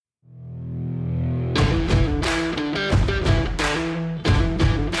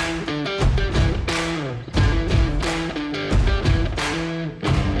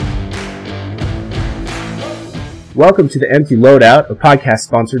Welcome to the Empty Loadout, a podcast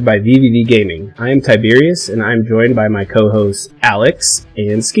sponsored by VVV Gaming. I am Tiberius, and I am joined by my co-hosts Alex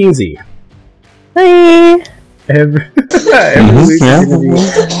and Skeensy. Hi! Every week we're going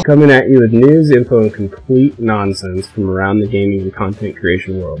to be coming at you with news, info, and complete nonsense from around the gaming and content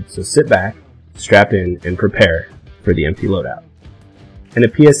creation world. So sit back, strap in, and prepare for the Empty Loadout. And a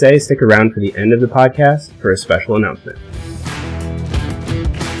PSA, stick around for the end of the podcast for a special announcement.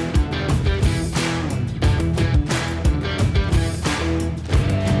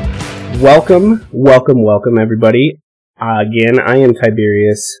 Welcome, everybody. Again, I am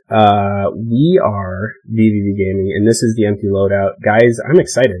Tiberius. We are VVV Gaming, and this is the Empty Loadout. Guys, I'm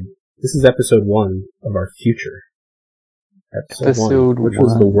excited. This is episode 1 of our future. Episode 1, which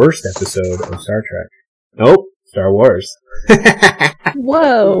was the worst episode of Star Trek. Nope, Star Wars.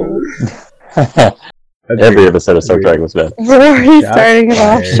 Whoa. Every episode of Star Trek was bad. We're already starting it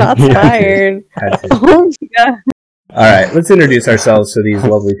off. Shots fired. Oh my god. Alright, let's introduce ourselves so these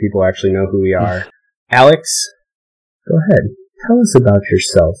lovely people actually know who we are. Alex, go ahead. Tell us about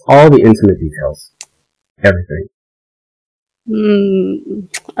yourself. All the intimate details. Everything.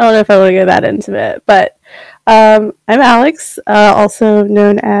 I don't know if I want to go that intimate, but I'm Alex, also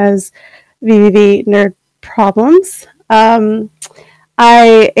known as VVV Nerd Problems. I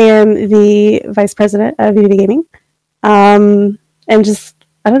am the vice president of VVV Gaming. And just,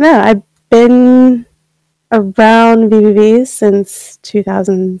 I don't know, I've been around VVV since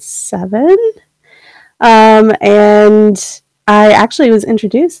 2007. And I actually was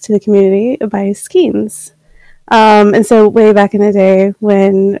introduced to the community by Skeens. And so way back in the day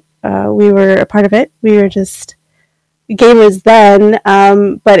when we were a part of it, we were just gamers then.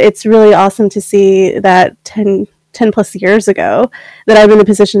 But it's really awesome to see that 10 plus years ago that I'm in the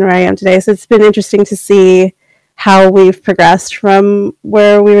position where I am today. So it's been interesting to see how we've progressed from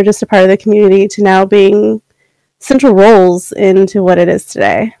where we were just a part of the community to now being central roles into what it is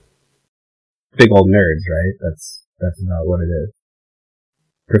today. Big old nerds, right? That's about what it is.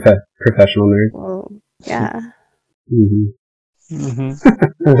 Professional nerds. Well, yeah.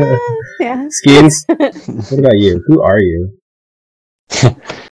 Yeah. Skeens, what about you? Who are you?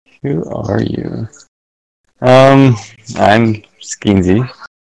 Who are you? I'm Skeensy.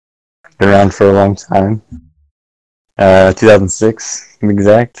 Been around for a long time. 2006, to be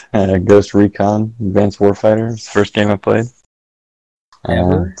exact. Ghost Recon Advanced Warfighter. It's the first game I played.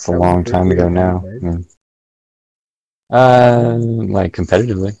 It's a long time ago now. Like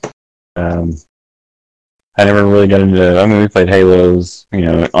competitively. I never really got into. I mean, we played Halos,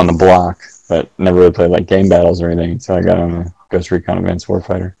 on the block, but never really played like game battles or anything. So I got on a Ghost Recon Advanced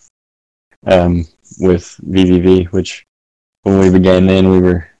Warfighter with VVV, which when we began then we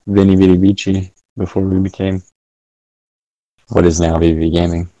were Vinny Vidi Vici before we became what is now VVV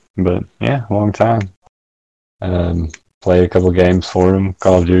Gaming. But yeah, a long time. Played a couple games for them,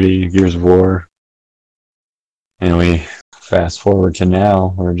 Call of Duty, Gears of War, and we fast forward to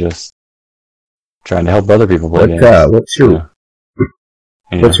now. We're just trying to help other people play games. What's your role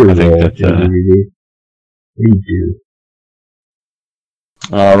in VVV? What do you do?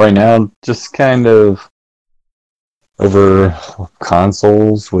 Right now, just kind of over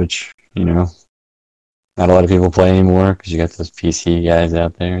consoles, which not a lot of people play anymore because you got those PC guys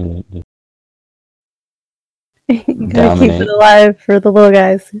out there that you gotta keep it alive for the little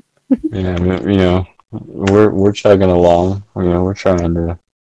guys. Yeah, we're chugging along. We're trying to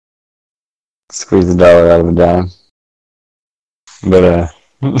squeeze the dollar out of a dime. But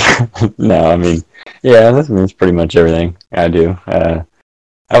no, I mean, yeah, that's pretty much everything I do. I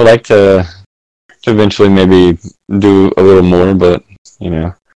would like to eventually maybe do a little more, but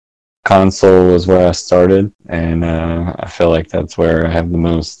console is where I started, and I feel like that's where I have the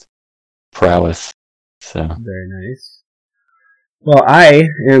most prowess. So very nice. Well, I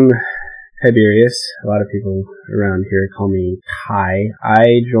am Tiberius. A lot of people around here call me Ty.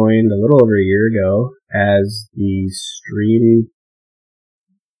 I joined a little over a year ago as the stream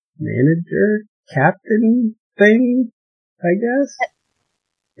manager, captain thing, I guess.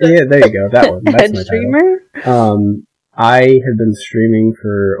 Yeah, there you go. That one. That's my streamer. Title. I have been streaming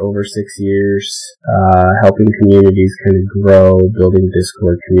for over 6 years, helping communities kind of grow, building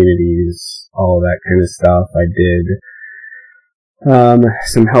Discord communities, all of that kind of stuff. I did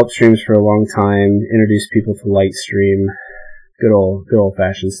some help streams for a long time, introduced people to Lightstream, good old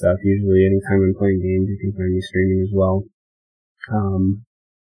fashioned stuff. Usually anytime I'm playing games, you can find me streaming as well.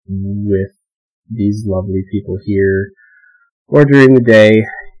 With these lovely people here, or during the day,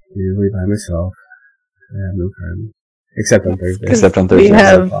 usually by myself. I have no friends. Except on Thursday. We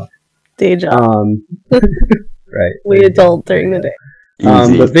have day job. Right. We adult during the day.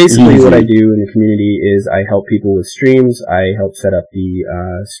 But basically what I do in the community is I help people with streams. I help set up the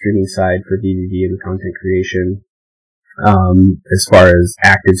streaming side for VVV and content creation. As far as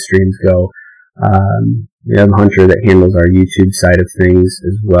active streams go, we have Hunter that handles our YouTube side of things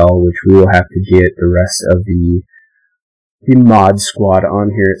as well, which we will have to get the rest of the mod squad on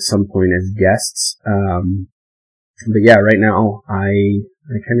here at some point as guests. But yeah, right now I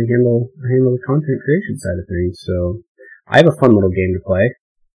kind of handle the content creation side of things. So I have a fun little game to play.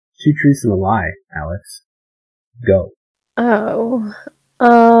 2 truths and a lie, Alex. Go. Oh.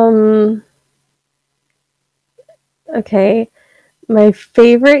 Okay. My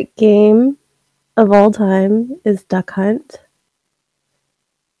favorite game of all time is Duck Hunt.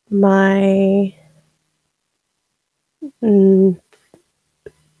 My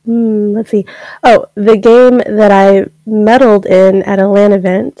let's see. Oh, the game that I medaled in at a LAN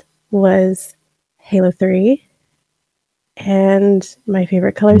event was Halo 3. And my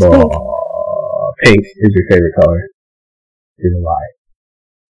favorite color is pink. Pink is your favorite color. Is a lie.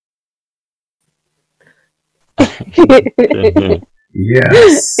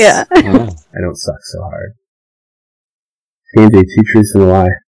 Yes. Yeah. I don't suck so hard. Andy, 2 truths and a lie.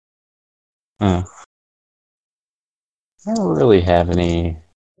 I don't really have any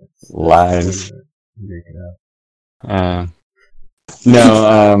lies. Make it up.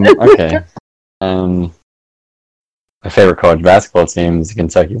 No, okay. My favorite college basketball team is the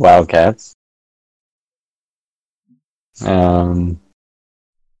Kentucky Wildcats.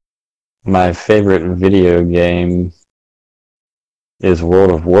 My favorite video game is World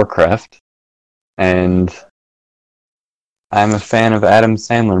of Warcraft, and I'm a fan of Adam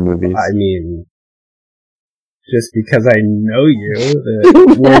Sandler movies. I mean, just because I know you,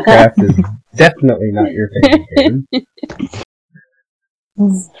 that Warcraft is definitely not your favorite game.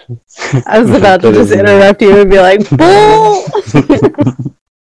 I was about to just interrupt you and be like, bull!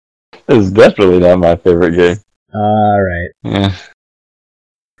 It's definitely not my favorite game. Alright. Yeah.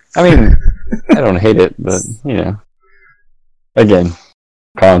 I mean, I don't hate it, but, again,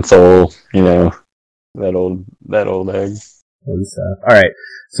 console, that old egg. Fun stuff. Alright,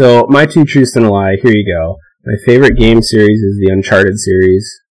 so my 2 truths and a lie, here you go. My favorite game series is the Uncharted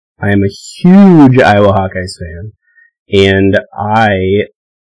series. I am a huge Iowa Hawkeyes fan, and I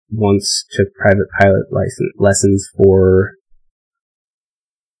once took private pilot lessons for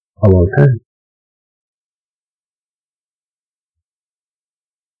a long time.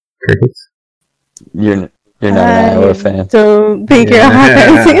 Crickets? You're not an Iowa fan. Don't think you're a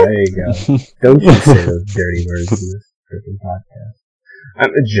Hawkeyes fan. There you go. Don't you say those dirty words in this freaking podcast.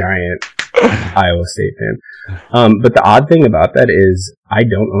 I'm a giant Iowa State fan. But the odd thing about that is I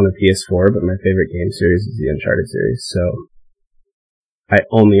don't own a PS4, but my favorite game series is the Uncharted series, so I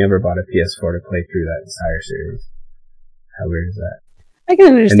only ever bought a PS4 to play through that entire series. How weird is that? I can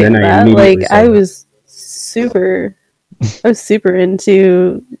understand that. Like, I was super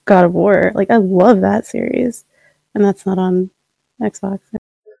into God of War. Like, I love that series. And that's not on Xbox.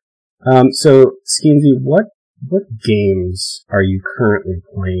 So, Skeensy, what games are you currently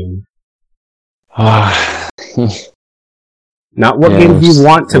playing? Not what games you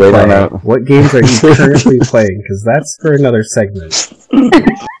want to play. What games are you currently playing? Because that's for another segment.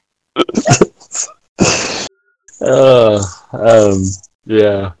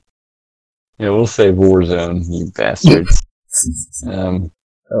 Yeah. Yeah, we'll save Warzone, you bastards. We're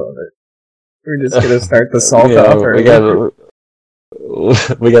just gonna start the salt off. We got a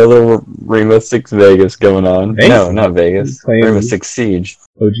little Rainbow Six Vegas going on. Vegas? No, not Vegas. Rainbow Six Siege.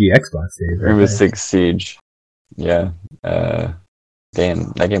 OG Xbox days. Rainbow Six Siege. Yeah.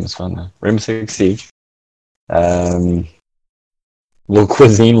 Damn, that game was fun though. Rainbow Six Siege. Little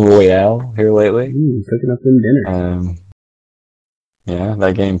Cuisine Royale here lately. Ooh, cooking up them dinners. Yeah,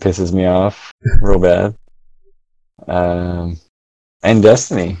 that game pisses me off real bad. And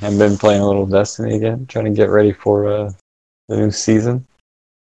Destiny. I've been playing a little Destiny again, trying to get ready for the new season.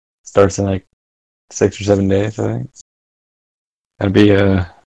 Starts in like 6 or 7 days, I think. That'll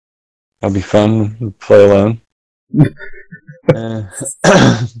be fun to play alone. That's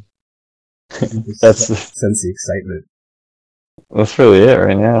sense the excitement. That's really it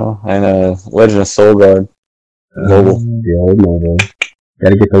right now. And Legend of Soulguard. Mobile. The old mobile.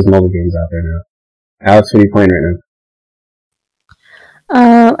 Gotta get those mobile games out there now. Alex, what are you playing right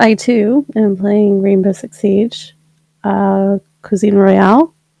now? I too am playing Rainbow Six Siege, Cuisine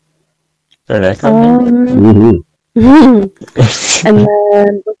Royale. And then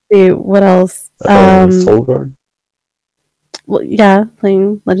let's see what else. Soulguard. Well, yeah,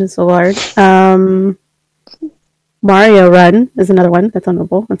 playing Legend of Soulguard. Mario Run is another one that's on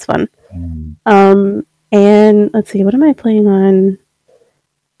mobile. That's fun. And let's see, what am I playing on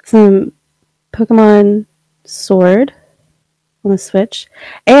some Pokemon Sword on the Switch,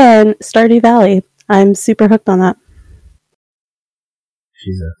 and Stardew Valley. I'm super hooked on that.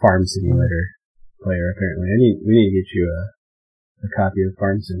 She's a Farm Simulator player, apparently. We need to get you a copy of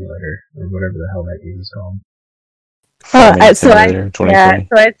Farm Simulator, or whatever the hell that game is called. I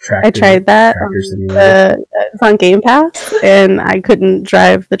tried that. It's on Game Pass, and I couldn't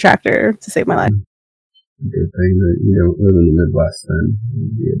drive the tractor to save my life. Good thing that you don't live in the Midwest, then.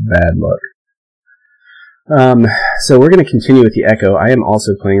 It'd be bad luck. So we're going to continue with the Echo. I am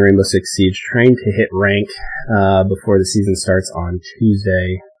also playing Rainbow Six Siege, trying to hit rank before the season starts on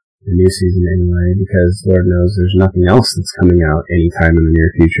Tuesday, the new season anyway, because Lord knows there's nothing else that's coming out anytime in the near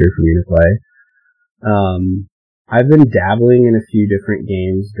future for me to play. I've been dabbling in a few different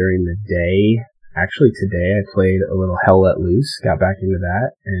games during the day. Actually, today I played a little Hell Let Loose, got back into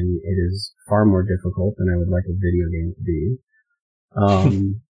that, and it is far more difficult than I would like a video game to be.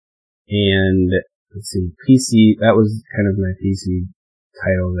 And let's see, PC, that was kind of my PC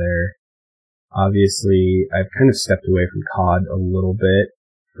title there. Obviously, I've kind of stepped away from COD a little bit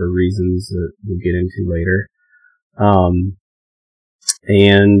for reasons that we'll get into later.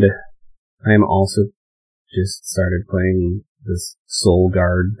 And I'm also just started playing this Soul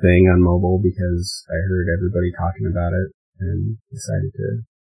Guard thing on mobile because I heard everybody talking about it and decided to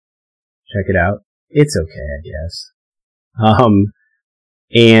check it out. It's okay, I guess.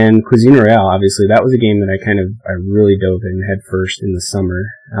 And Cuisine Royale, obviously, that was a game that I really dove in head first in the summer.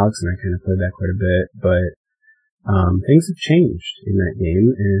 Alex and I kind of played that quite a bit, but things have changed in that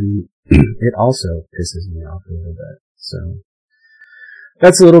game, and it also pisses me off a little bit. So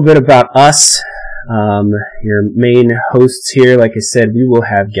that's a little bit about us. Your main hosts here, like I said, we will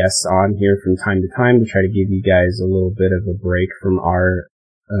have guests on here from time to time to try to give you guys a little bit of a break from our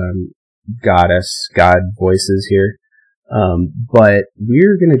God voices here. But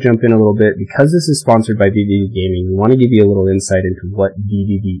we're going to jump in a little bit because this is sponsored by VVV Gaming. We want to give you a little insight into what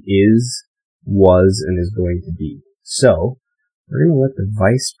VVV is, was, and is going to be. So we're going to let the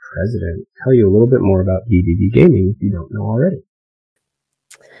vice president tell you a little bit more about VVV Gaming if you don't know already.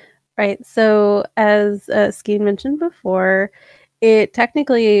 Right. So as Skeen mentioned before, it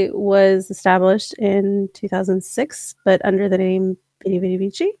technically was established in 2006, but under the name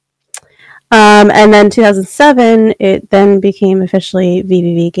VVVG. And then 2007, it then became officially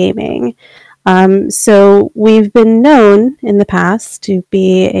VVV Gaming. So we've been known in the past to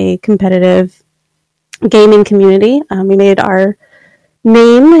be a competitive gaming community. We made our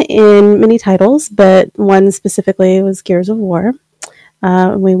name in many titles, but one specifically was Gears of War.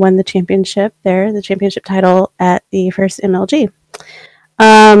 We won the championship there, the championship title at the first MLG.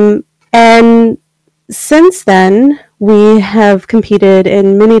 And since then, we have competed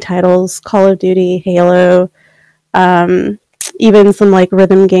in many titles, Call of Duty, Halo, even some like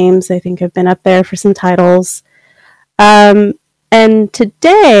rhythm games I think have been up there for some titles. And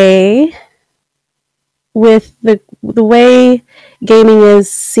today, with the way gaming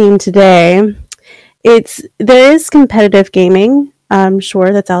is seen today, there is competitive gaming,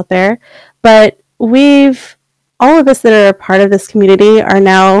 sure, that's out there, but all of us that are a part of this community are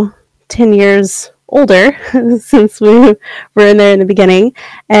now 10 years older since we were in there in the beginning,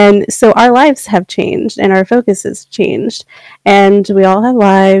 and so our lives have changed and our focus has changed, and we all have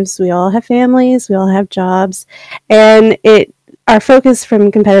lives, we all have families, we all have jobs, and our focus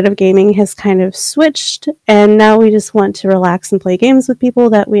from competitive gaming has kind of switched, and now we just want to relax and play games with people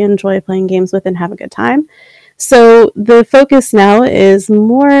that we enjoy playing games with and have a good time. So the focus now is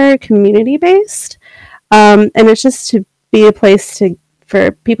more community based, and it's just to be a place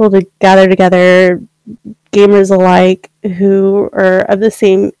for people to gather together, gamers alike who are of the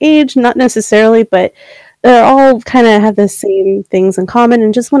same age, not necessarily, but they're all kind of have the same things in common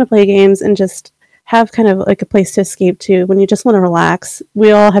and just want to play games and just have kind of like a place to escape to when you just want to relax.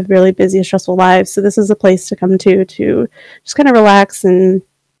 We all have really busy and stressful lives, so this is a place to come to just kind of relax and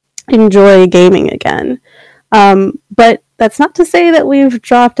enjoy gaming again. But that's not to say that we've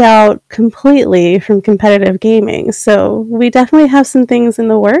dropped out completely from competitive gaming. So we definitely have some things in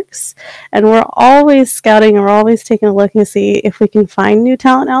the works, and we're always scouting and we're always taking a look and see if we can find new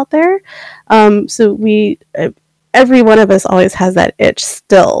talent out there. So every one of us always has that itch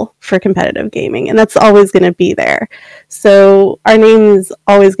still for competitive gaming, and that's always going to be there. So our name is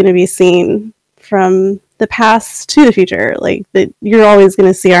always going to be seen from the past to the future. You're always going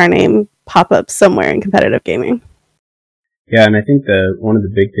to see our name pop up somewhere in competitive gaming. Yeah, and I think one of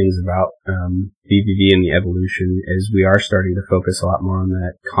the big things about VVV and the evolution is we are starting to focus a lot more on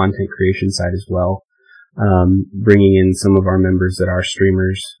that content creation side as well. bringing in some of our members that are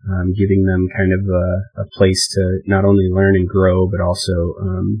streamers, giving them kind of a place to not only learn and grow, but also,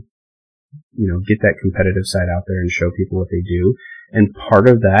 get that competitive side out there and show people what they do. And part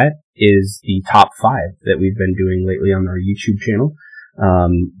of that is the top 5 that we've been doing lately on our YouTube channel.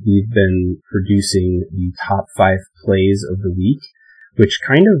 We've been producing the top 5 plays of the week, which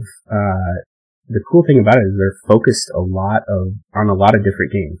kind of, the cool thing about it is they're focused on a lot of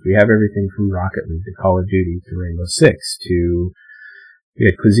different games. We have everything from Rocket League to Call of Duty to Rainbow Six to, we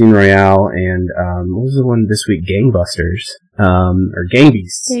had Cuisine Royale and, what was the one this week? Gangbusters, or Gang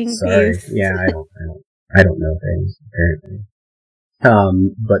Beasts. Sorry. Yeah, I don't know things, apparently.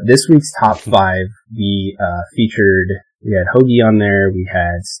 But this week's top 5, we had Hoagie on there, we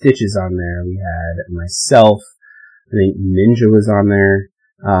had Stitches on there, we had myself, I think Ninja was on there,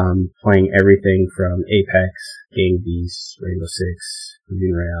 playing everything from Apex, Gang Beasts, Rainbow Six,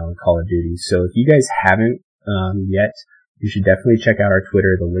 Cuisine Royale, and Call of Duty. So if you guys haven't, yet, you should definitely check out our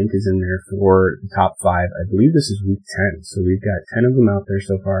Twitter. The link is in there for the top 5. I believe this is week 10, so we've got 10 of them out there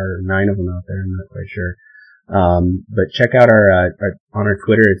so far, or 9 of them out there, I'm not quite sure. But check out on our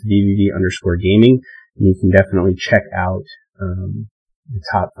Twitter, it's VVV_gaming, and you can definitely check out, the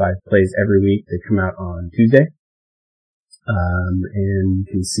top 5 plays every week. They come out on Tuesday. And you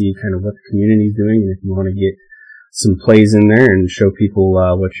can see kind of what the community is doing, and if you want to get some plays in there and show people,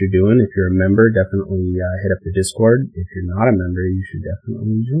 what you're doing. If you're a member, definitely, hit up the Discord. If you're not a member, you should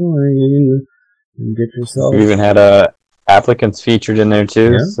definitely join and get yourself. We even had, applicants featured in there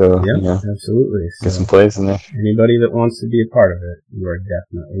too, absolutely. So get some plays in there. Anybody that wants to be a part of it, you are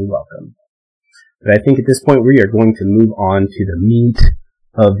definitely welcome. But I think at this point we are going to move on to the meat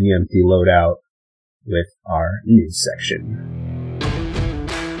of the empty loadout with our news section.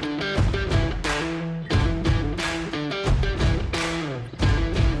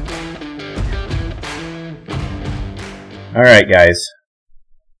 Alright guys,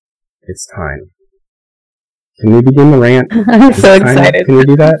 it's time. Can we begin the rant? I'm so excited. Can we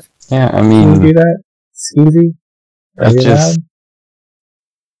do that? Yeah, I Can mean, we do that? Skeezy? I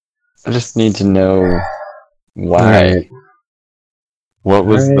just need to know why. Right. What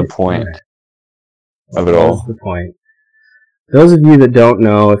was the point of it all? What was the point? Those of you that don't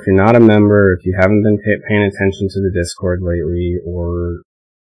know, if you're not a member, if you haven't been paying attention to the Discord lately, or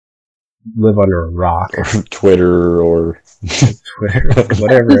live under a rock, Or Twitter, or Twitter,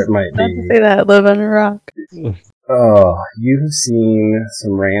 whatever it might Not to be. say that, live under a rock. Oh, you've seen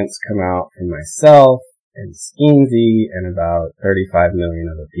some rants come out from myself and Skeensy and about 35 million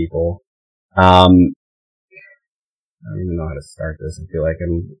other people. I don't even know how to start this. I feel like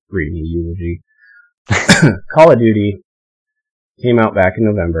I'm reading a eulogy. Call of Duty came out back in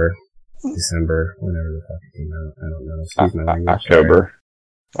November, December, whenever the fuck it came out. I don't know. Excuse my language.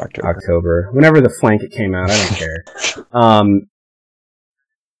 October. Whenever the flank it came out, I don't care.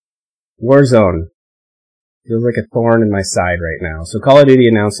 Warzone feels like a thorn in my side right now. So Call of Duty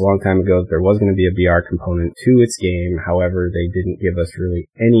announced a long time ago that there was going to be a VR component to its game. However, they didn't give us really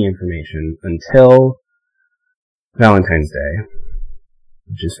any information until Valentine's Day,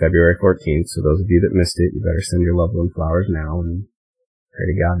 which is February 14th. So those of you that missed it, you better send your loved one flowers now and pray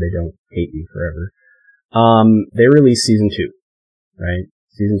to God they don't hate you forever. They released Season 2, right?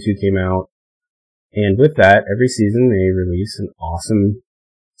 Season 2 came out, and with that, every season they release an awesome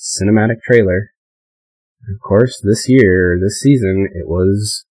cinematic trailer. Of course, this season, it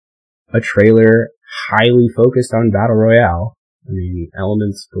was a trailer highly focused on Battle Royale. I mean,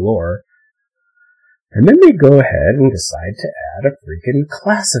 elements galore. And then they go ahead and decide to add a freaking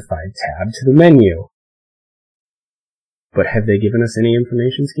classified tab to the menu. But have they given us any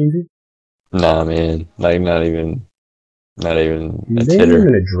information, Skeensy? Nah, man. Like, not even a They titter. haven't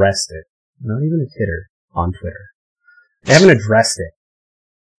even addressed it. Not even a titter on Twitter. They haven't addressed it.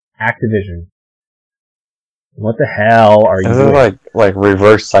 Activision. What the hell are you Is doing? it like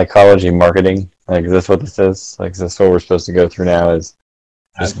reverse psychology marketing? Like, is this what this is? Like, is this what we're supposed to go through now? Is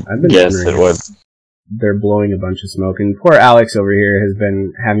just I've been guess wondering at what? They're blowing a bunch of smoke, and poor Alex over here has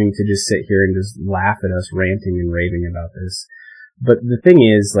been having to just sit here and just laugh at us ranting and raving about this. But the thing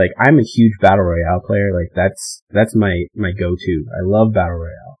is, like, I'm a huge Battle Royale player. Like, that's my go-to. I love Battle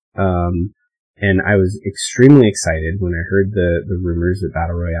Royale. And I was extremely excited when I heard the rumors that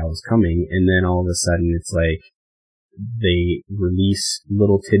Battle Royale was coming, and then all of a sudden it's like they release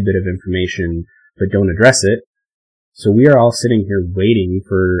little tidbit of information but don't address it. So we are all sitting here waiting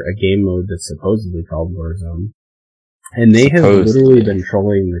for a game mode that's supposedly called Warzone. And they have literally been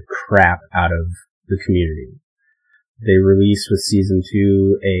trolling the crap out of the community. They released with Season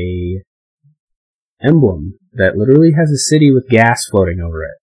 2 a emblem that literally has a city with gas floating over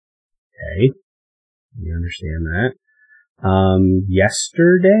it. Okay? We understand that.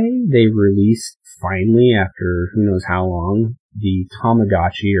 Yesterday, they released, finally, after who knows how long, the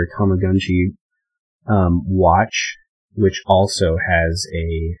Tamagotchi or Tamagunchi watch, which also has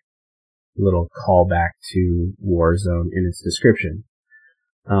a little callback to Warzone in its description.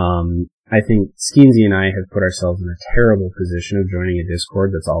 I think Skeensy and I have put ourselves in a terrible position of joining a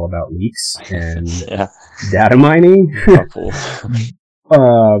Discord that's all about leaks and data mining.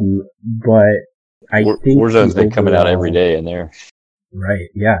 But I think Warzone's been coming out every day in there. Right,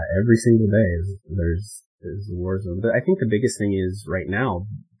 yeah, every single day there's Warzone. But I think the biggest thing is right now,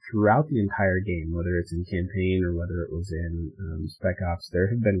 throughout the entire game, whether it's in campaign or whether it was in Spec Ops, there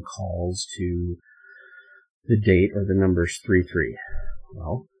have been calls to the date or the numbers 3-3.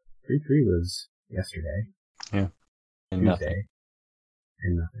 Well, 3-3 was yesterday. Yeah. And Tuesday. nothing.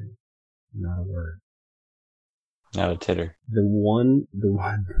 And nothing. Not a word. Not a titter. The one,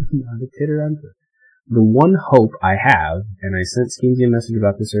 not a titter on it. The one hope I have, and I sent Skeensy a message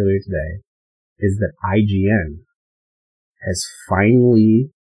about this earlier today, is that IGN has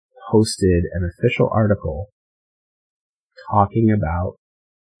finally posted an official article talking about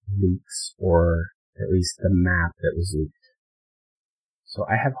leaks, or at least the map that was leaked. So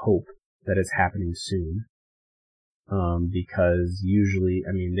I have hope that it's happening soon, because usually,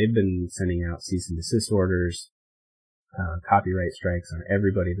 I mean, they've been sending out cease and desist orders, copyright strikes on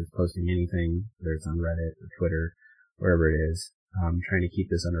everybody that's posting anything, whether it's on Reddit or Twitter, wherever it is, trying to keep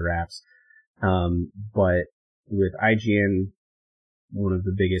this under wraps. But with IGN, one of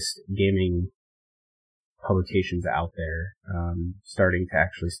the biggest gaming publications out there, starting to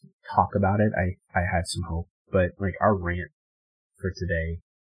actually talk about it, I have some hope. But like our rant for today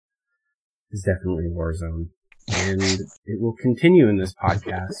is definitely Warzone, and it will continue in this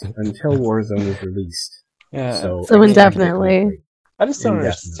podcast until Warzone is released. Yeah. So indefinitely. I just don't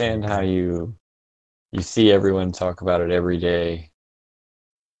understand how you see everyone talk about it every day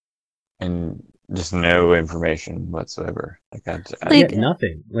and just no information whatsoever. I get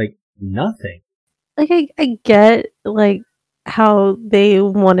nothing. Like nothing. Like I get like how they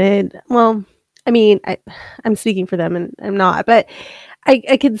wanted. Well, I mean, I'm speaking for them, and I'm not, but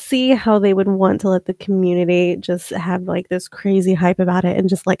I could see how they would want to let the community just have like this crazy hype about it and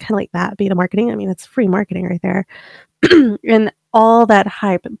just like kind of like that be the marketing. I mean, it's free marketing right there. And all that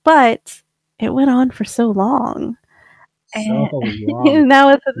hype, but it went on for so long. And now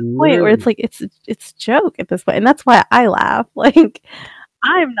it's at the point where it's like it's a joke at this point. And that's why I laugh. Like,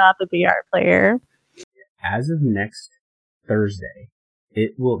 I'm not the BR player. As of next Thursday,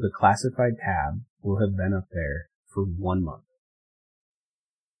 the classified tab will have been up there for 1 month.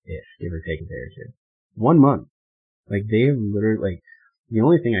 Ish, give or take a day or two. 1 month. Like, they have literally, like, the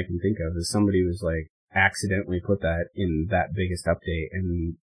only thing I can think of is somebody was, like, accidentally put that in that biggest update,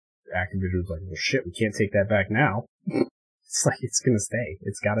 and Activision was like, well, shit, we can't take that back now. It's like, it's gonna stay.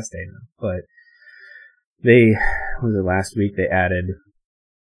 It's gotta stay now. But last week, they added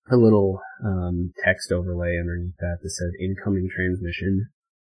a little, text overlay underneath that said incoming transmission.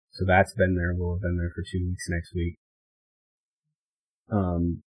 So that's been there. Will have been there for 2 weeks next week.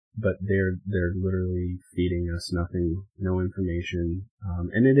 But they're literally feeding us nothing, no information.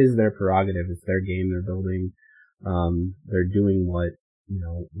 And it is their prerogative. It's their game they're building. They're doing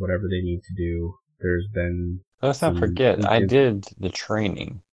whatever they need to do. There's been... Let's not forget, I did the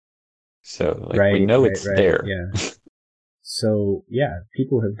training. So, we know it's there. Yeah. So, yeah,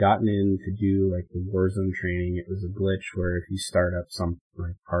 people have gotten in to do, like, the Warzone training. It was a glitch where if you start up some,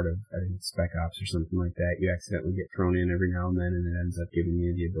 like, part of, I think, Spec Ops or something like that, you accidentally get thrown in every now and then, and it ends up giving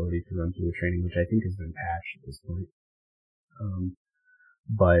you the ability to run through the training, which I think has been patched at this point.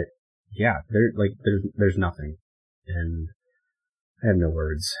 But, yeah, there's nothing. And I have no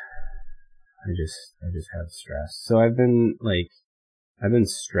words. I just have stress. So I've been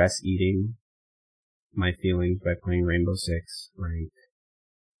stress eating my feelings by playing Rainbow Six ranked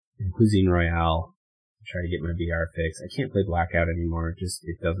and Cuisine Royale to try to get my BR fix. I can't play Blackout anymore. It just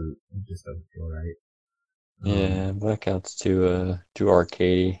doesn't feel right. Yeah, Blackout's too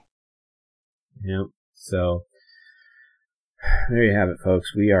arcadey. Yep. So there you have it,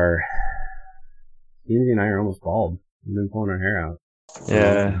 folks. Lindsay and I are almost bald. We've been pulling our hair out.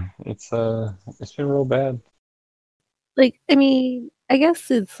 Yeah, it's been real bad. Like, I mean, I guess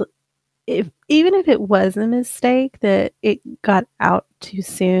it's even if it was a mistake that it got out too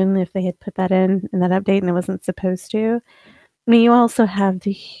soon, if they had put that in that update and it wasn't supposed to. I mean, you also have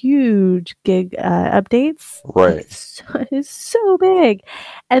the huge gig updates. Right. It's so big.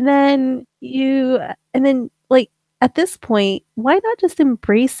 And then like at this point, why not just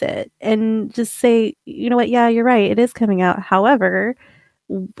embrace it and just say, you know what? Yeah, you're right. It is coming out. However,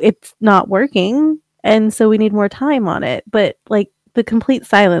 it's not working. And so we need more time on it. But like the complete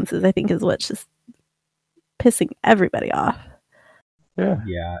silence is, I think, is what's just pissing everybody off. Yeah.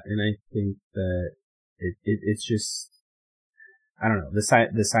 Yeah, and I think that it's just, I don't know.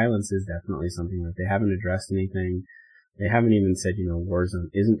 The silence is definitely something that they haven't addressed anything. They haven't even said, Warzone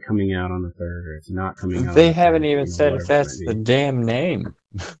isn't coming out on the 3rd, or it's not coming out. They haven't even said if that's the the damn name.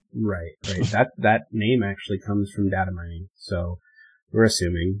 Right. That name actually comes from data mining, so we're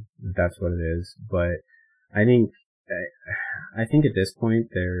assuming that that's what it is. But I think at this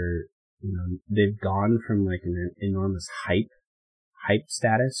point they've gone from like an enormous hype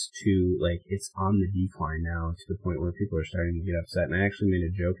status to like it's on the decline now, to the point where people are starting to get upset. And I actually made a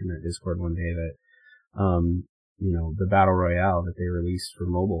joke in that Discord one day that the battle royale that they released for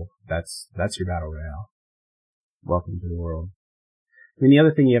mobile, that's your battle royale. Welcome to the world. I mean, the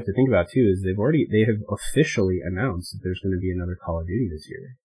other thing you have to think about too is they have officially announced that there's going to be another Call of Duty this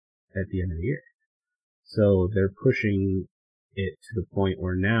year at the end of the year. So they're pushing it to the point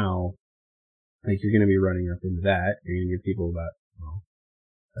where now, like, you're going to be running up into that. You're going to give people about,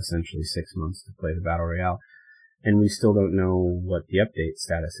 essentially 6 months to play the battle royale. And we still don't know what the update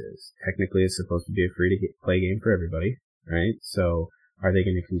status is. Technically, it's supposed to be a free-to-play game for everybody, right? So are they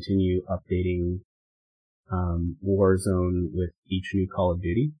going to continue updating Warzone with each new Call of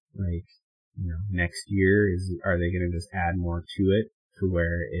Duty? Like, next year, are they going to just add more to it to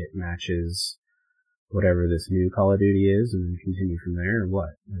where it matches whatever this new Call of Duty is and then continue from there, or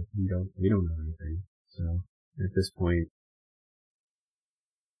what? Like, we don't know anything. So at this point,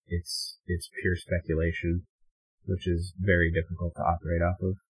 it's pure speculation, which is very difficult to operate off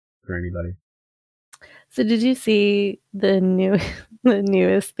of for anybody. So did you see the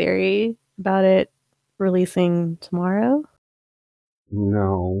newest theory about it releasing tomorrow?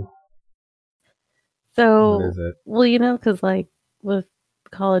 No. So, what is it? Well, because like with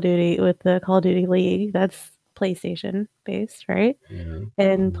Call of Duty, with the Call of Duty League, that's PlayStation based, right? Yeah.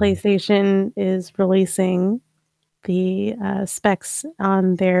 And PlayStation is releasing the specs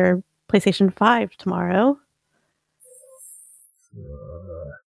on their PlayStation 5 tomorrow.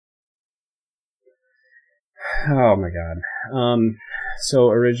 Oh my god. So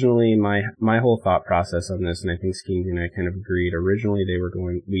originally my whole thought process on this, and I think Skeens and I kind of agreed, originally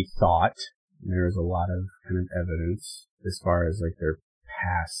we thought there was a lot of kind of evidence as far as like their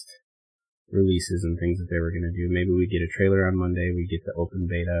past releases and things that they were going to do. Maybe we get a trailer on Monday, we get the open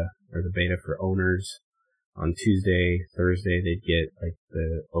beta or the beta for owners on Tuesday, Thursday they'd get like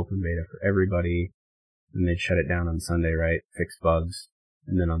the open beta for everybody, and they'd shut it down on Sunday, right? Fix bugs,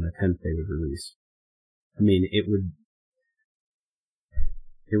 and then on the 10th they would release. I mean, it would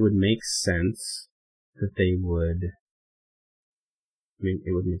make sense that they would. I mean,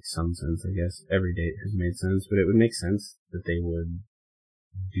 it would make some sense, I guess. Every date has made sense, but it would make sense that they would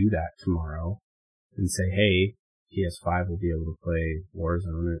do that tomorrow and say, hey, PS5 will be able to play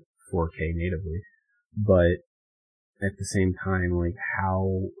Warzone at 4K natively. But at the same time, like, I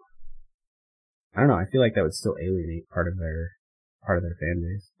don't know, I feel like that would still alienate part of their fan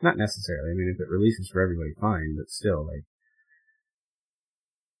base. Not necessarily. I mean, if it releases for everybody, fine, but still, like,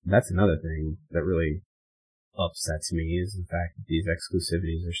 that's another thing that really upsets me, is the fact that these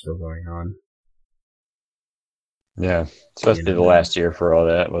exclusivities are still going on. Yeah, supposed to be the last year for all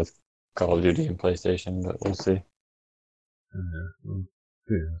that with Call of Duty and PlayStation, but we'll see. Well,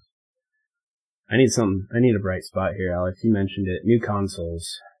 who knows? I need a bright spot here, Alex. You mentioned it. New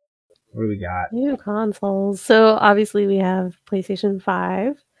consoles. What do we got? New consoles. So obviously we have PlayStation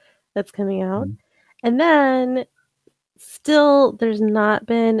 5 that's coming out. Mm-hmm. And then still there's not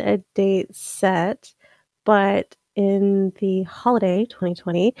been a date set, but in the holiday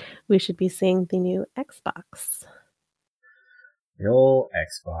 2020, we should be seeing the new Xbox. The old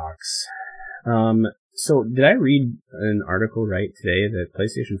Xbox. So did I read an article right today that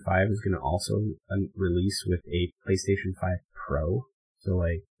PlayStation 5 is going to also release with a PlayStation 5 Pro? So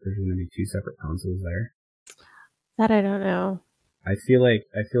like there's going to be two separate consoles there? That I don't know. I feel like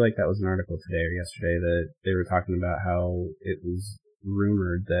that was an article today or yesterday that they were talking about how it was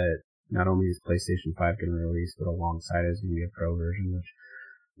rumored that not only is PlayStation 5 going to release, but alongside it is going to be a Pro version, which,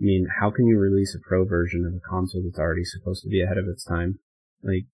 I mean, how can you release a Pro version of a console that's already supposed to be ahead of its time?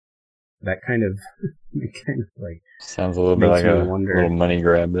 Like, that kind of like... Sounds a little bit like a little money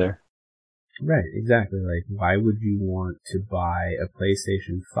grab there. Right, exactly. Like, why would you want to buy a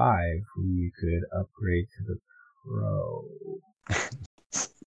PlayStation 5 when you could upgrade to the Pro?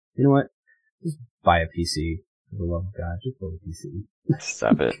 You know what? Just buy a PC. For the love of God, just buy a PC.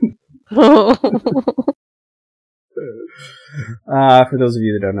 Stop it. For those of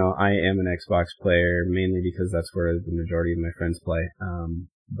you that don't know, I am an Xbox player, mainly because that's where the majority of my friends play.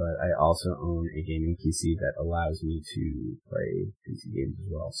 but I also own a gaming PC that allows me to play PC games as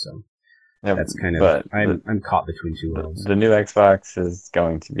well. So Yeah, that's kind of, but I'm caught between two worlds. the new Xbox is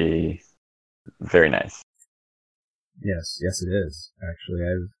going to be very nice. Yes, it is. Actually,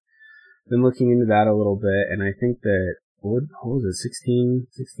 I've been looking into that a little bit, and I think that, what was it, 16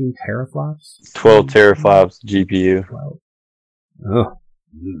 teraflops? 12 teraflops GPU. 12. Oh.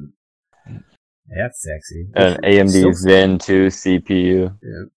 That's sexy. An AMD Zen 2 CPU.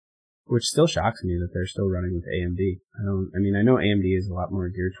 Yeah. Which still shocks me that they're still running with AMD. I know AMD is a lot more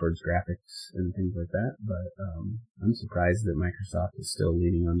geared towards graphics and things like that, but I'm surprised that Microsoft is still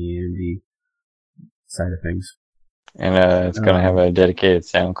leaning on the AMD side of things. And it's going to have a dedicated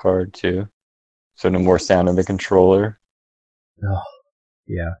sound card too. So no more sound in the controller. Oh,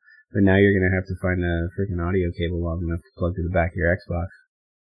 yeah. But now you're going to have to find a freaking audio cable long enough to plug to the back of your Xbox.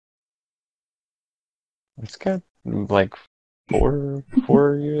 It's got like four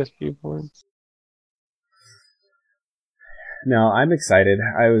USB ports. No, I'm excited.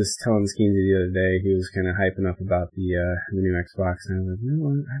 I was telling Skeensy the other day, he was kind of hyping up about the new Xbox, and I was like, no,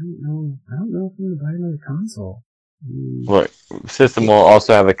 I don't know if I'm going to buy another console. Look, system will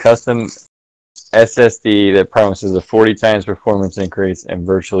also have a custom SSD that promises a 40 times performance increase and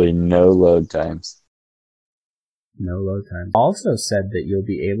virtually no load times. No load times. Also said that you'll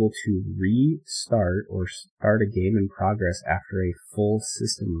be able to restart or start a game in progress after a full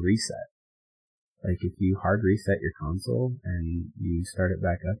system reset. Like if you hard reset your console and you start it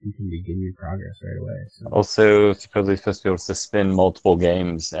back up, you can begin your progress right away. So. Also, supposedly supposed to be able to suspend multiple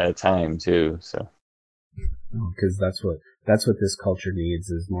games at a time too. So. Because that's what this culture needs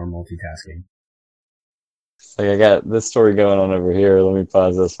is more multitasking. Like I got this story going on over here. Let me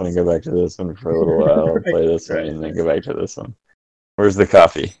pause this one and go back to this one for a little while. Right, play this one and then go back to this one. Where's the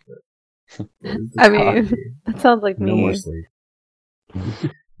coffee? I mean, that sounds like me. No more sleep.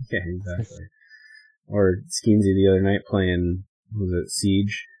 Yeah, exactly. Or Skeensy the other night playing, was it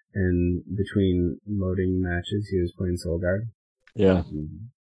Siege? And between loading matches, he was playing Soul Guard. Yeah.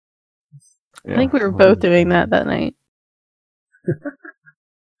 I think we were both doing that night.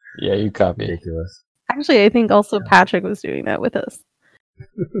 Yeah, you copy. Ridiculous. Actually, I think also Patrick was doing that with us.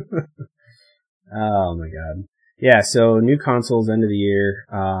 Oh my god. Yeah, so new consoles end of the year.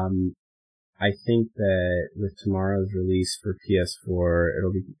 I think that with tomorrow's release for PS4,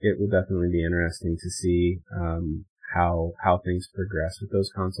 it will definitely be interesting to see how things progress with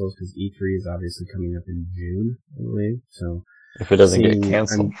those consoles, because E3 is obviously coming up in June, I believe. So if it doesn't get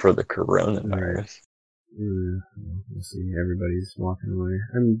canceled for the coronavirus. We'll see. Everybody's walking away.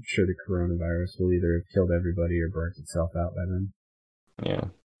 I'm sure the coronavirus will either have killed everybody or burnt itself out by then. Yeah.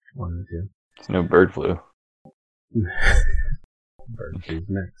 One of the two. It's no bird flu. Bird flu's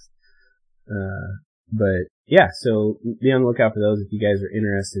next. But yeah, so be on the lookout for those. If you guys are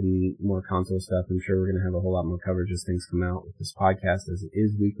interested in more console stuff, I'm sure we're going to have a whole lot more coverage as things come out with this podcast, as it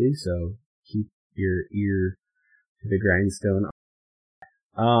is weekly. So keep your ear to the grindstone.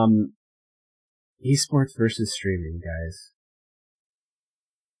 Esports versus streaming, guys.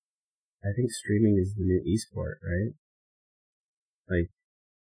 I think streaming is the new esport, right? Like,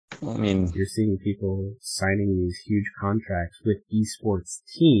 I mean, you're seeing people signing these huge contracts with esports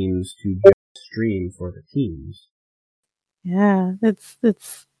teams to just stream for the teams. Yeah, it's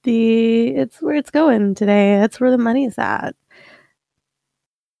where it's going today. That's where the money's at.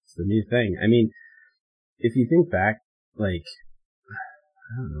 It's the new thing. I mean, if you think back, like,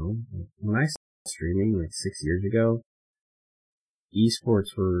 I don't know, like when I started streaming like 6 years ago,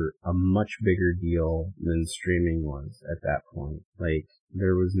 esports were a much bigger deal than streaming was at that point. Like,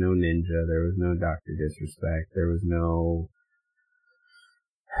 there was no Ninja, there was no Dr. Disrespect, there was no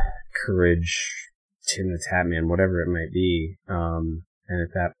Courage, Tim the Tatman, whatever it might be. And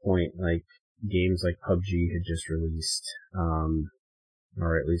at that point, like, games like PUBG had just released,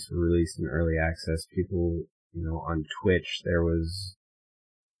 or at least were released in early access. People, on Twitch, there was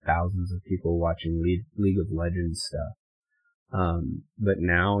thousands of people watching League of Legends stuff. But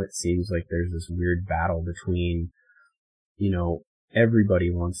now it seems like there's this weird battle between, everybody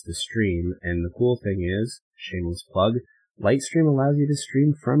wants to stream, and the cool thing is, shameless plug, Lightstream allows you to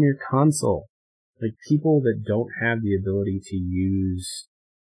stream from your console. Like, people that don't have the ability to use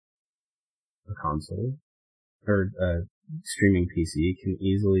a console or a streaming PC can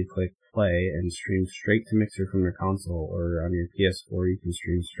easily click play and stream straight to Mixer from your console, or on your PS4 you can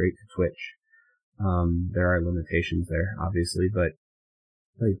stream straight to Twitch. There are limitations there, obviously, but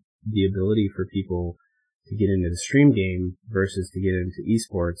like the ability for people to get into the stream game versus to get into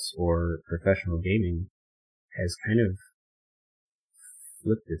esports or professional gaming has kind of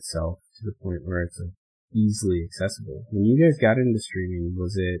flipped itself to the point where it's like easily accessible. When you guys got into streaming,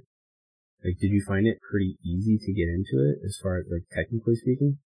 was it, like, did you find it pretty easy to get into it, as far as, like, technically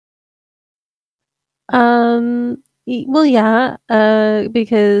speaking? Well, yeah,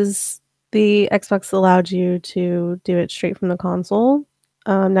 because the Xbox allowed you to do it straight from the console.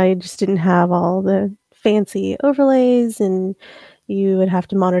 Now you just didn't have all the fancy overlays, and you would have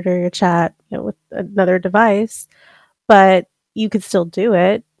to monitor your chat, with another device, but you could still do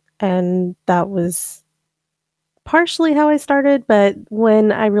it, and that was partially how I started. But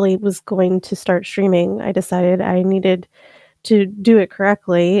when I really was going to start streaming, I decided I needed to do it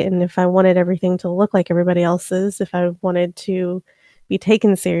correctly, and if I wanted everything to look like everybody else's, if I wanted to be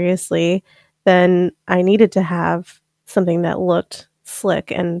taken seriously, then I needed to have something that looked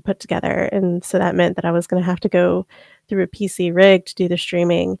slick and put together, and so that meant that I was gonna have to go through a PC rig to do the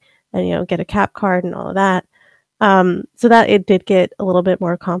streaming and, get a cap card and all of that. So that it did get a little bit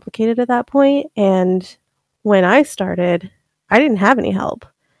more complicated at that point, and when I started, I didn't have any help.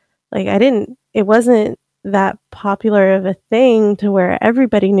 Like, it wasn't that popular of a thing to where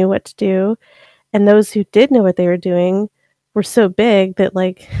everybody knew what to do, and those who did know what they were doing were so big that,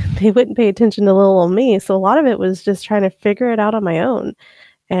 like, they wouldn't pay attention to little old me, so a lot of it was just trying to figure it out on my own,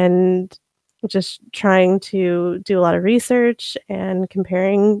 and just trying to do a lot of research and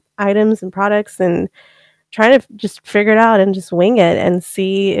comparing items and products and trying to just figure it out and just wing it and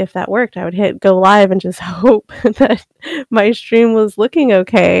see if that worked. I would hit go live and just hope that my stream was looking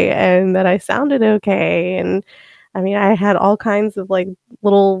okay and that I sounded okay. And I mean, I had all kinds of like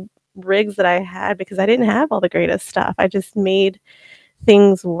little rigs that I had because I didn't have all the greatest stuff. I just made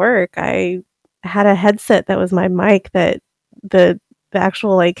things work. I had a headset that was my mic that the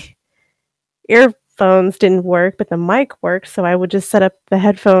actual like earphones didn't work, but the mic worked. So I would just set up the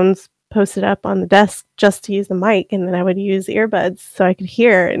headphones, post it up on the desk just to use the mic, and then I would use earbuds so I could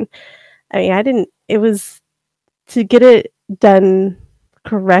hear. And I mean, it was to get it done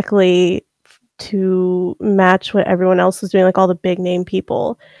correctly to match what everyone else was doing, like all the big name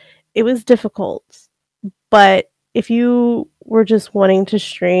people. It was difficult. But if you were just wanting to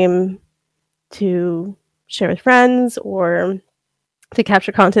stream to share with friends or to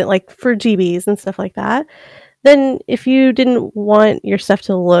capture content like for GBs and stuff like that, then if you didn't want your stuff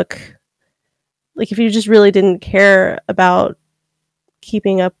to look like, if you just really didn't care about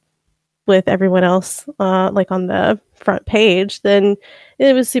keeping up with everyone else, like on the front page, then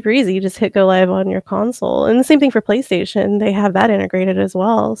it was super easy. You just hit go live on your console. And the same thing for PlayStation, they have that integrated as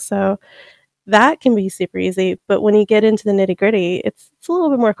well. So that can be super easy. But when you get into the nitty gritty, it's a little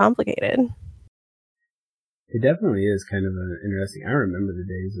bit more complicated. It definitely is kind of interesting. I remember the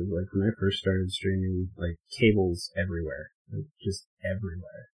days of like when I first started streaming, like cables everywhere, like just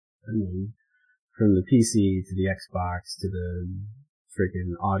everywhere. I mean, from the PC to the Xbox to the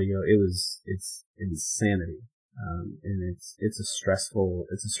freaking audio, it's insanity. And it's a stressful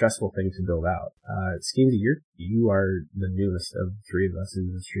thing to build out. Skeensy, you are the newest of the three of us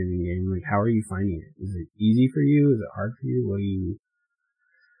in the streaming game. Like, how are you finding it? Is it easy for you? Is it hard for you? What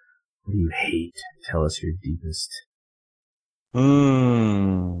do you hate? Tell us your deepest.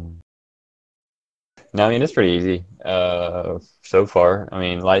 No, I mean, it's pretty easy so far. I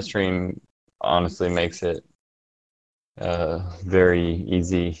mean, Livestream honestly makes it very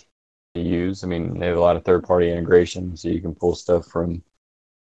easy to use. I mean, they have a lot of third-party integration, so you can pull stuff from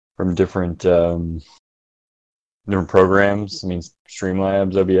different different programs. I mean,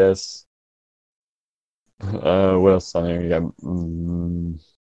 Streamlabs, OBS. What else on there? You got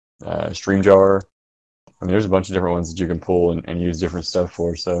StreamJar. I mean, there's a bunch of different ones that you can pull and use different stuff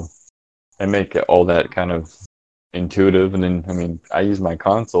for. So they make all that kind of intuitive. And then, I mean, I use my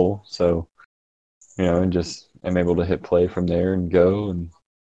console, so and just am able to hit play from there and go and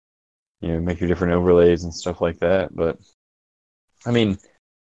make your different overlays and stuff like that. But I mean,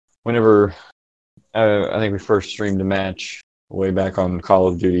 whenever I think we first streamed a match way back on Call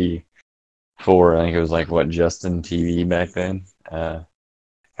of Duty 4, I think it was like Justin TV back then.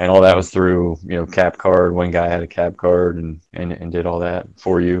 And all that was through, cap card. One guy had a cap card and did all that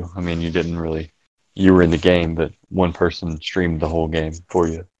for you. I mean, you were in the game, but one person streamed the whole game for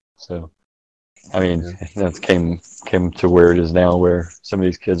you. So, I mean, that's came to where it is now, where some of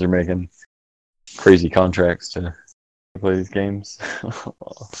these kids are making crazy contracts to play these games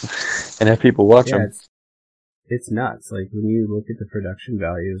and have people watch them. It's nuts. Like, when you look at the production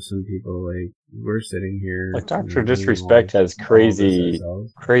value of some people, like, we're sitting here. Like, Dr. Disrespect has crazy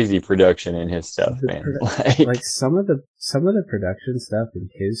production in his stuff, man. Like, some of the production stuff in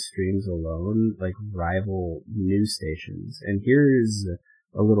his streams alone, like, rival news stations. And here's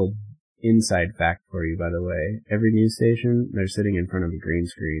a little inside fact for you, by the way. Every news station, they're sitting in front of a green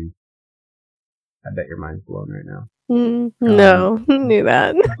screen. I bet your mind's blown right now. No, knew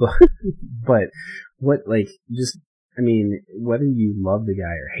that. But what, like, just, I mean, whether you love the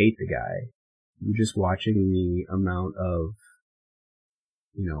guy or hate the guy, you're just watching the amount of,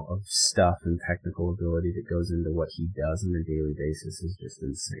 of stuff and technical ability that goes into what he does on a daily basis is just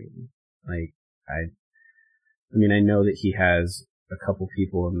insane. Like, I mean, I know that he has a couple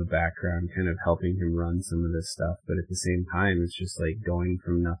people in the background kind of helping him run some of this stuff, but at the same time, it's just like going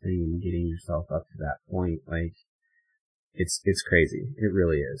from nothing and getting yourself up to that point. Like, it's crazy. It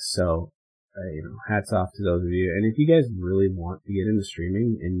really is. So, hats off to those of you. And if you guys really want to get into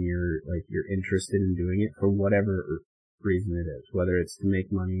streaming and you're interested in doing it for whatever reason it is, whether it's to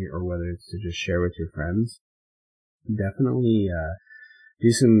make money or whether it's to just share with your friends, definitely,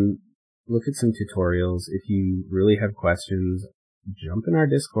 look at some tutorials. If you really have questions, jump in our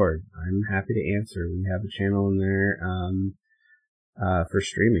Discord. I'm happy to answer. We have a channel in there, for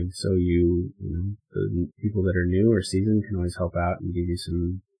streaming. So the people that are new or seasoned can always help out and give you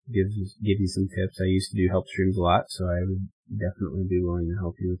some tips. I used to do help streams a lot, so I would definitely be willing to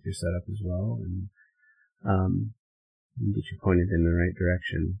help you with your setup as well and get you pointed in the right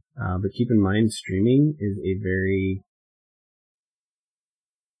direction. But keep in mind, streaming is a very,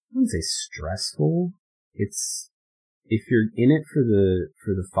 I wouldn't say stressful. It's, if you're in it for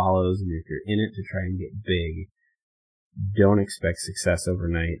the follows and if you're in it to try and get big, don't expect success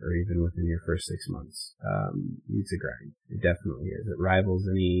overnight or even within your first 6 months. It's a grind. It definitely is. It rivals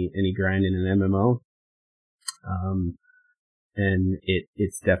any grind in an MMO. And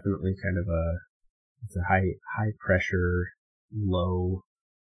it's definitely kind of it's a high pressure, low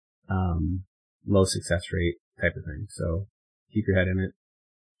success rate type of thing. So keep your head in it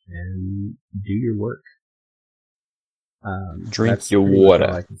and do your work. Drink your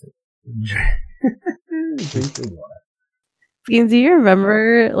water. Drink your water. Do you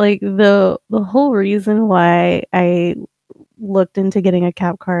remember, like, the whole reason why I looked into getting a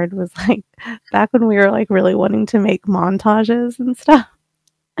cap card was, like, back when we were, like, really wanting to make montages and stuff.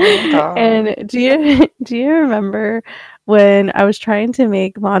 And do you remember when I was trying to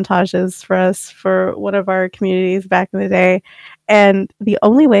make montages for us for one of our communities back in the day, and the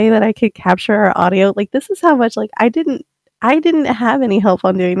only way that I could capture our audio, like, this is how much, like, I didn't have any help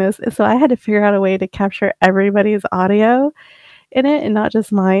on doing this, so I had to figure out a way to capture everybody's audio in it and not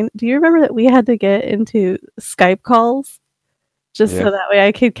just mine. Do you remember that we had to get into Skype calls just so that way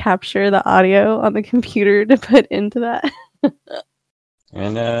I could capture the audio on the computer to put into that?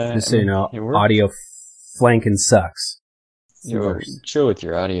 And just so you know, audio flanking sucks. Chill with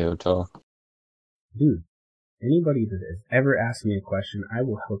your audio talk. Dude, anybody that has ever asked me a question, I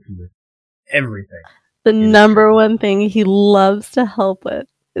will help you with everything. The number one thing he loves to help with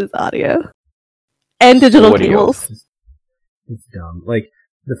is audio. And digital cables. It's dumb. Like,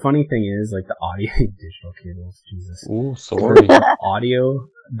 the funny thing is, like, the audio... digital cables, Jesus. Ooh, sorry. The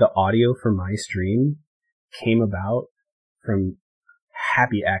audio for my stream came about from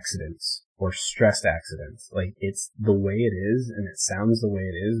happy accidents or stressed accidents. Like, it's the way it is, and it sounds the way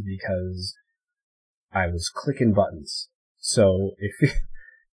it is because I was clicking buttons. So,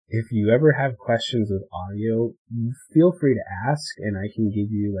 if you ever have questions with audio, feel free to ask, and I can give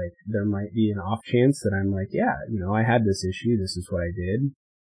you, like, there might be an off chance that I'm like, yeah, I had this issue, this is what I did.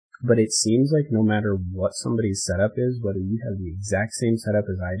 But it seems like no matter what somebody's setup is, whether you have the exact same setup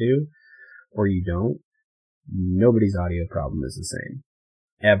as I do, or you don't, nobody's audio problem is the same.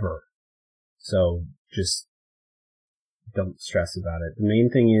 Ever. So, just don't stress about it. The main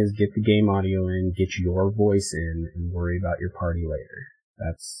thing is get the game audio in, get your voice in, and worry about your party later.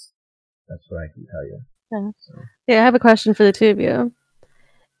 That's what I can tell you. Yeah. So. Yeah, I have a question for the two of you.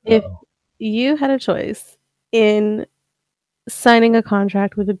 If you had a choice in signing a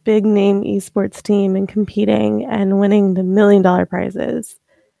contract with a big name esports team and competing and winning the $1 million prizes,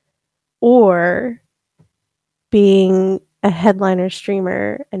 or being a headliner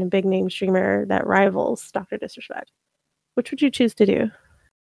streamer and a big name streamer that rivals Dr. Disrespect, which would you choose to do?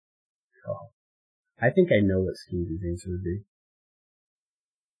 Oh, I think I know what Skeezy's answer would be.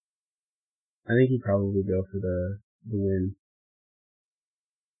 I think he'd probably go for the win.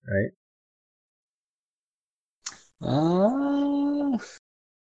 Right?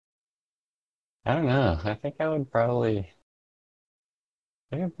 I don't know. I think I would probably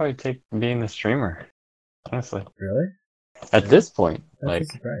take being the streamer. Honestly. Really? At this point, that's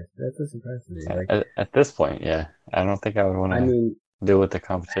a surprise. That's a surprise to me. Like, at this point, yeah. I don't think I would want to deal with the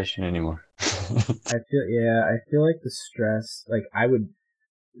competition anymore. I feel like the stress, like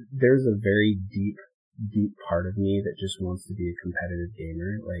there's a very deep part of me that just wants to be a competitive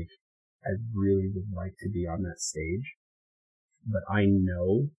gamer. Like, I really would like to be on that stage, but I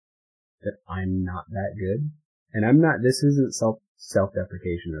know that I'm not that good. And I'm not, this isn't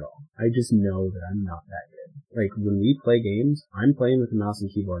self-deprecation at all. I just know that I'm not that good. Like, when we play games, I'm playing with a mouse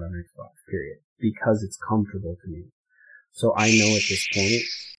and keyboard on Xbox, period. Because it's comfortable to me. So I know at this point,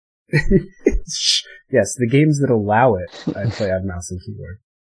 yes, the games that allow it, I play on mouse and keyboard.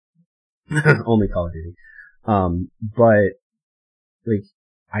 Only Call of Duty. But, like,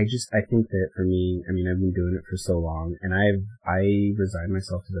 I think that for me, I mean, I've been doing it for so long, and I resign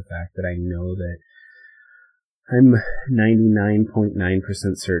myself to the fact that I know that I'm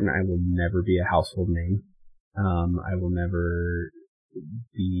 99.9% certain I will never be a household name. I will never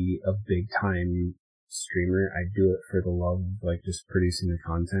be a big time streamer. I do it for the love of, like, just producing the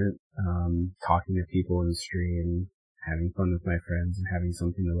content, talking to people in the stream, having fun with my friends, and having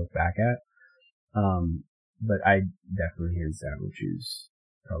something to look back at. But I definitely hands down would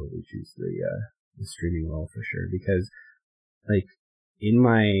probably choose the streaming role for sure, because, like, in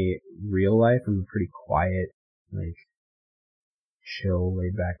my real life, I'm a pretty quiet, like, chill,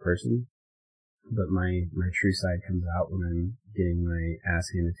 laid back person. But my true side comes out when I'm getting my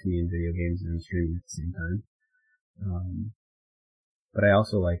ass handed to me in video games and streaming at the same time. But I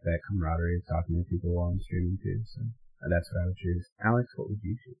also like that camaraderie of talking to people while I'm streaming too, so that's what I would choose. Alex, what would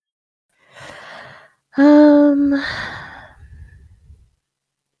you choose?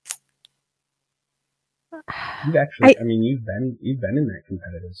 You've actually, you've been in that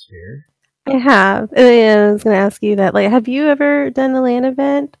competitive sphere. I have. And I was going to ask you that, like, have you ever done a LAN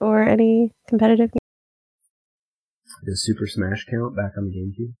event or any competitive game? Does Super Smash count back on the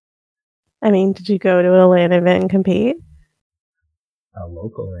GameCube? I mean, did you go to a LAN event and compete? A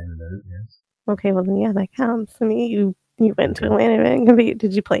local LAN event, yes. Okay, well then, yeah, that counts. I mean, you went to a LAN event and compete.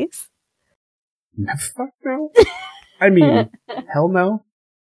 Did you place? Fuck no. I mean, hell no.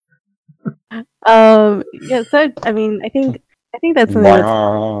 Yeah, so, I mean, I think that's something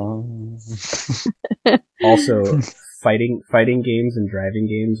Also, fighting games and driving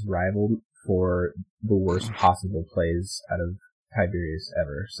games rival for the worst possible plays out of Tiberius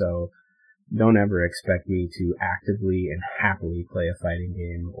ever. So don't ever expect me to actively and happily play a fighting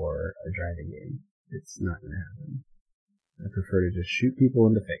game or a driving game. It's not going to happen. I prefer to just shoot people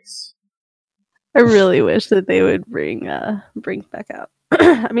in the face. I really wish that they would bring Brink back out.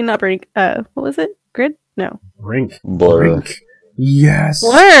 I mean, not Brink. What was it? Grid? No. Brink. Blur. Brink. Yes.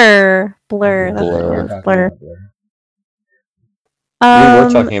 Blur. Blur. Blur. We were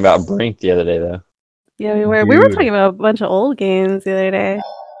talking about Brink the other day, though. Yeah, we were. Dude. We were talking about a bunch of old games the other day.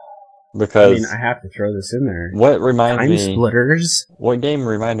 Because I mean, I have to throw this in there. What reminds me? Time Splitters. What game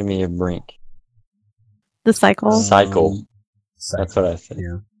reminded me of Brink? The Cycle. Cycle. That's what I said.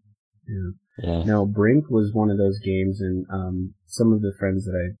 Yeah. No, Brink was one of those games, and some of the friends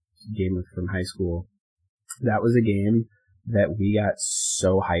that I game with from high school, that was a game that we got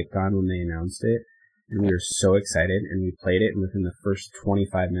so hyped on when they announced it, and we were so excited, and we played it, and within the first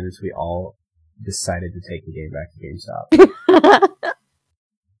 25 minutes, we all decided to take the game back to GameStop.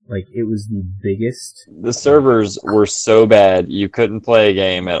 Like, it was the biggest... The servers were so bad, you couldn't play a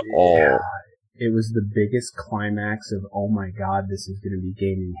game at all. It was the biggest climax of, oh my god, this is going to be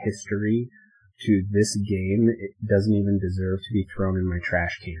gaming history, to this game, it doesn't even deserve to be thrown in my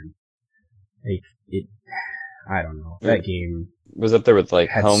trash can. Like, I don't know. That game was up there with, like,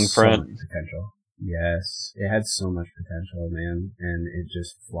 Homefront. So much potential. Yes, it had so much potential, man, and it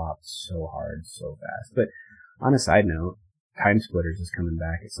just flopped so hard, so fast. But on a side note, Time Splitters is coming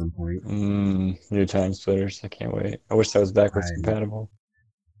back at some point. New Time Splitters, I can't wait. I wish that was backwards compatible.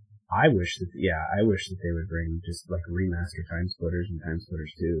 I wish that they would bring just like remaster Time Splitters and Time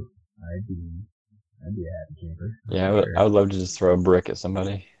Splitters 2. I'd be a happy camper. Yeah, I would love to just throw a brick at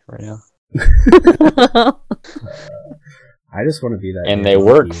somebody right now. I just want to be that. And they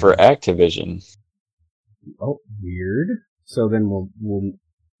work for Activision. Oh, weird. So then we'll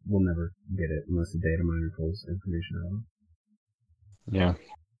never get it unless the data miner pulls information out. Yeah.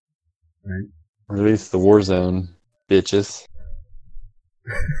 Right. Release the Warzone, bitches.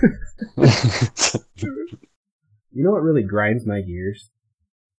 You know what really grinds my gears?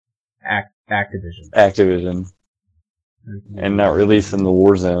 Activision. And not releasing the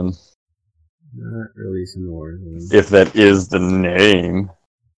Warzone. Not releasing the Warzone. If that is the name.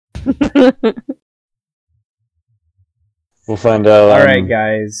 We'll find out. Alright,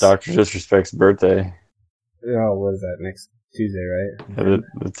 guys. Dr. Disrespect's birthday. Oh, what is that? Next Tuesday, right?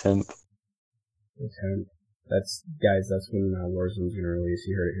 The 10th. The 10th. That's when Warzone's going to release.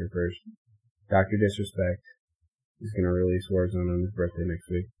 You heard it here first. Dr. Disrespect is going to release Warzone on his birthday next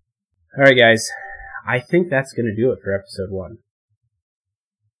week. Alright, guys. I think that's going to do it for episode 1.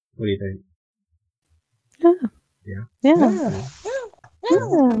 What do you think? Yeah.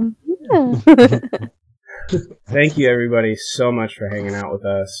 Thank you, everybody, so much for hanging out with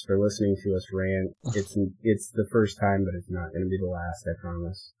us, for listening to us rant. It's the first time, but it's not going to be the last, I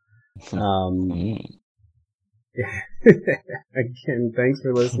promise. Again, thanks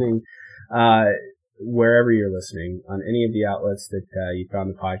for listening. Wherever you're listening, on any of the outlets that you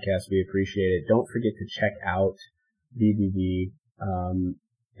found the podcast, we appreciate it. Don't forget to check out VVV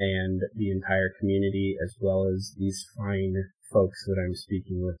and the entire community, as well as these fine folks that I'm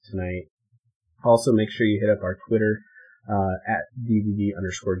speaking with tonight. Also, make sure you hit up our Twitter at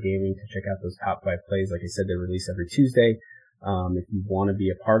VVV_gaming to check out those top 5 plays. Like I said, they release every Tuesday. If you want to be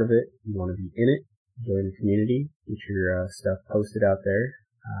a part of it, you want to be in it, join the community, get your stuff posted out there.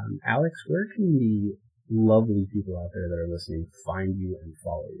 Alex, where can the lovely people out there that are listening find you and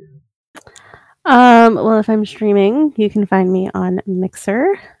follow you? Well, if I'm streaming, you can find me on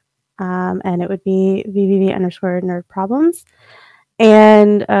Mixer, and it would be VVV_nerdproblems.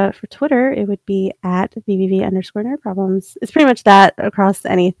 And for Twitter, it would be at VVV_nerdproblems. It's pretty much that across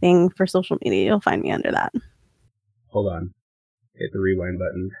anything for social media. You'll find me under that. Hold on. Hit the rewind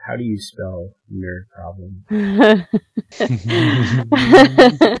button. How do you spell nerd problem?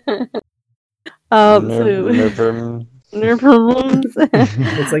 Nerd problems.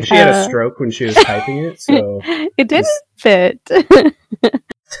 It's like she had a stroke when she was typing it, so it didn't fit.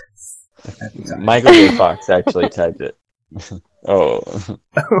 Michael J. Fox actually typed it. Oh.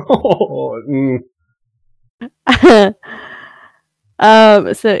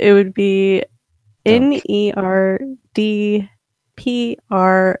 So it would be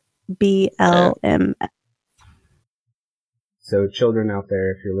NERDPRBLM. So children out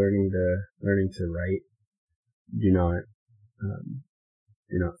there, if you're learning to write, do not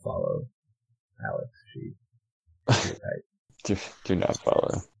follow Alex. She do not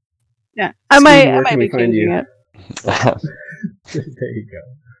follow. Yeah, I might be changing it. There you go.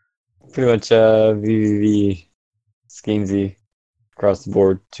 Pretty much VVV, Skeensy, across the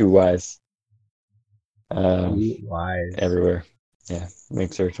board, 2 Ys. Wise. Everywhere. Yeah,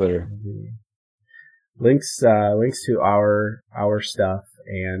 Mixer, Twitter. Links to our stuff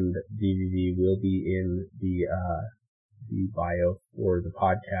and VVV will be in the bio for the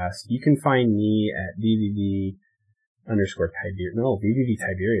podcast. You can find me at VVV_Tiberius. No, VVV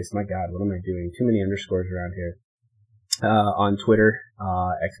Tiberius. My God, what am I doing? Too many underscores around here. On Twitter,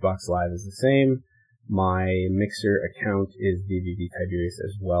 Xbox Live is the same. My Mixer account is VVV Tiberius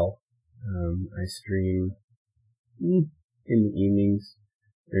as well. I stream in the evenings,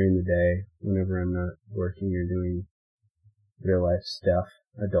 during the day, whenever I'm not working or doing real life stuff,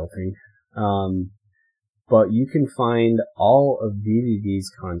 adulting. But you can find all of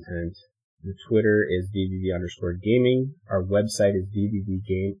VVV's content. The Twitter is VVV_gaming. Our website is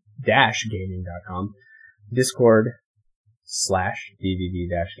VVV-gaming.com. Discord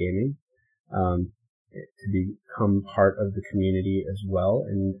 /VVV-gaming. To become part of the community as well.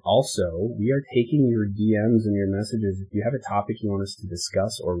 And also, we are taking your DMs and your messages. If you have a topic you want us to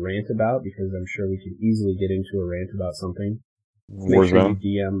discuss or rant about, because I'm sure we could easily get into a rant about something, make sure you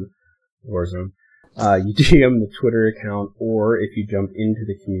DM Warzone. You DM the Twitter account, or if you jump into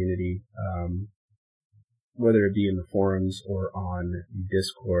the community, whether it be in the forums or on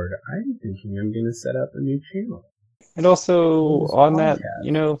Discord, I'm thinking I'm going to set up a new channel. And also, on that,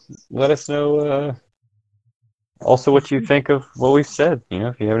 let us know also what you think of what we've said.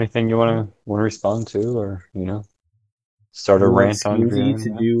 If you have anything you want to respond to, or start a rant on. To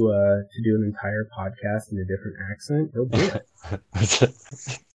do an entire podcast in a different accent, he'll do it.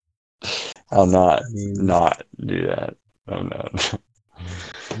 I'll not do that. Oh no.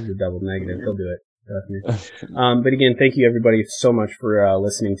 He's a double negative. He'll do it. But again, thank you everybody so much for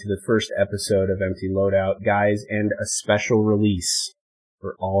listening to the first episode of Empty Loadout, guys, and a special release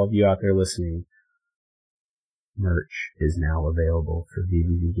for all of you out there listening. Merch is now available for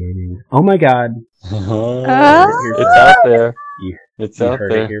VVV Gaming. Oh my God! It's out there. You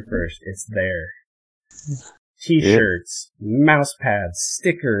heard it here first. It's there. T-shirts, mouse pads,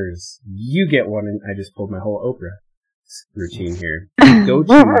 stickers. You get one, and I just pulled my whole Oprah routine here. Go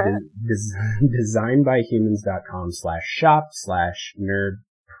to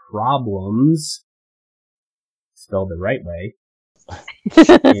designbyhumans.com/shop/nerdproblems, spelled the right way,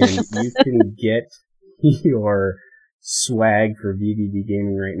 and you can get your swag for VVV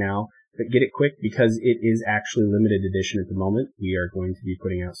Gaming right now. But get it quick, because it is actually limited edition at the moment. We are going to be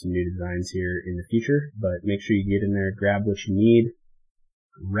putting out some new designs here in the future, but make sure you get in there, grab what you need,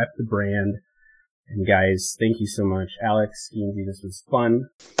 rep the brand. And guys, thank you so much. Alex, Skeensy, this was fun.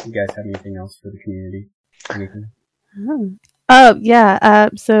 You guys have anything else for the community? Anything? Oh, yeah.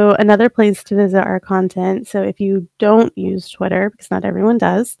 So another place to visit our content. So if you don't use Twitter, because not everyone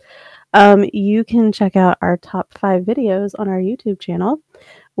does, you can check out our top 5 videos on our YouTube channel,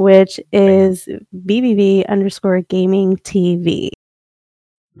 which is BBB_gaming TV.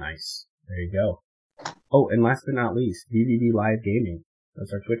 Nice. There you go. Oh, and last but not least, BBB Live Gaming.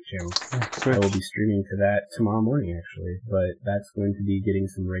 That's our Twitch channel. I will be streaming to that tomorrow morning, actually, but that's going to be getting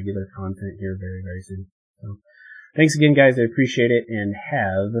some regular content here very, very soon. So, thanks again, guys. I appreciate it, and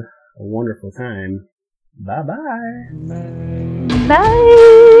have a wonderful time. Bye-bye.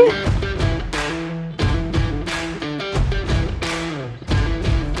 Bye!